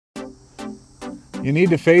You need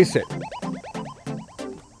to face it.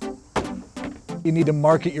 You need to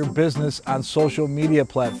market your business on social media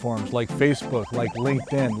platforms like Facebook, like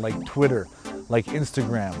LinkedIn, like Twitter, like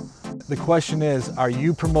Instagram. The question is, are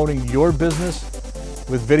you promoting your business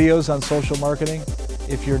with videos on social marketing?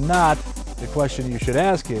 If you're not, the question you should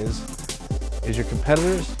ask is your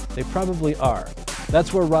competitors? They probably are.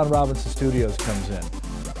 That's where Ron Robinson Studios comes in.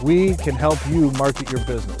 We can help you market your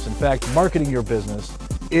business. In fact, marketing your business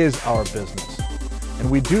is our business. And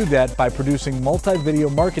we do that by producing multi-video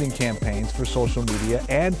marketing campaigns for social media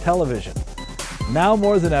and television. Now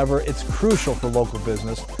more than ever, it's crucial for local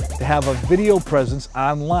business to have a video presence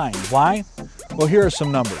online. Why? Well, here are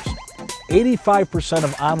some numbers. 85%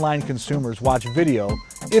 of online consumers watch video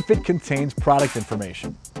if it contains product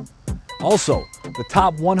information. Also, the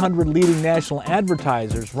top 100 leading national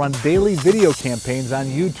advertisers run daily video campaigns on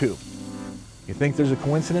YouTube. You think there's a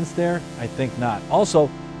coincidence there? I think not. Also,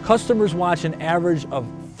 customers watch an average of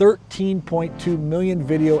 13.2 million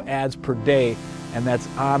video ads per day, and that's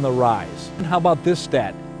on the rise. And how about this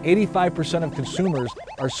stat? 85% of consumers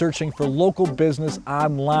are searching for local business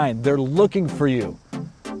online. They're looking for you.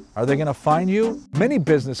 Are they going to find you? Many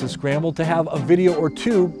businesses scramble to have a video or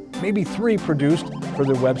two, maybe three produced for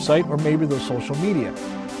their website or maybe their social media.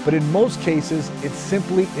 But in most cases, it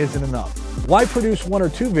simply isn't enough. Why produce one or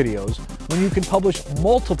two videos when you can publish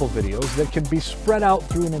multiple videos that can be spread out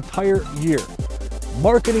through an entire year?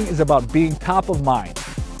 Marketing is about being top of mind.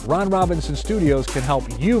 Ron Robinson Studios can help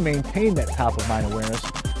you maintain that top of mind awareness.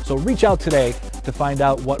 So reach out today to find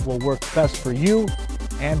out what will work best for you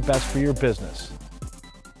and best for your business.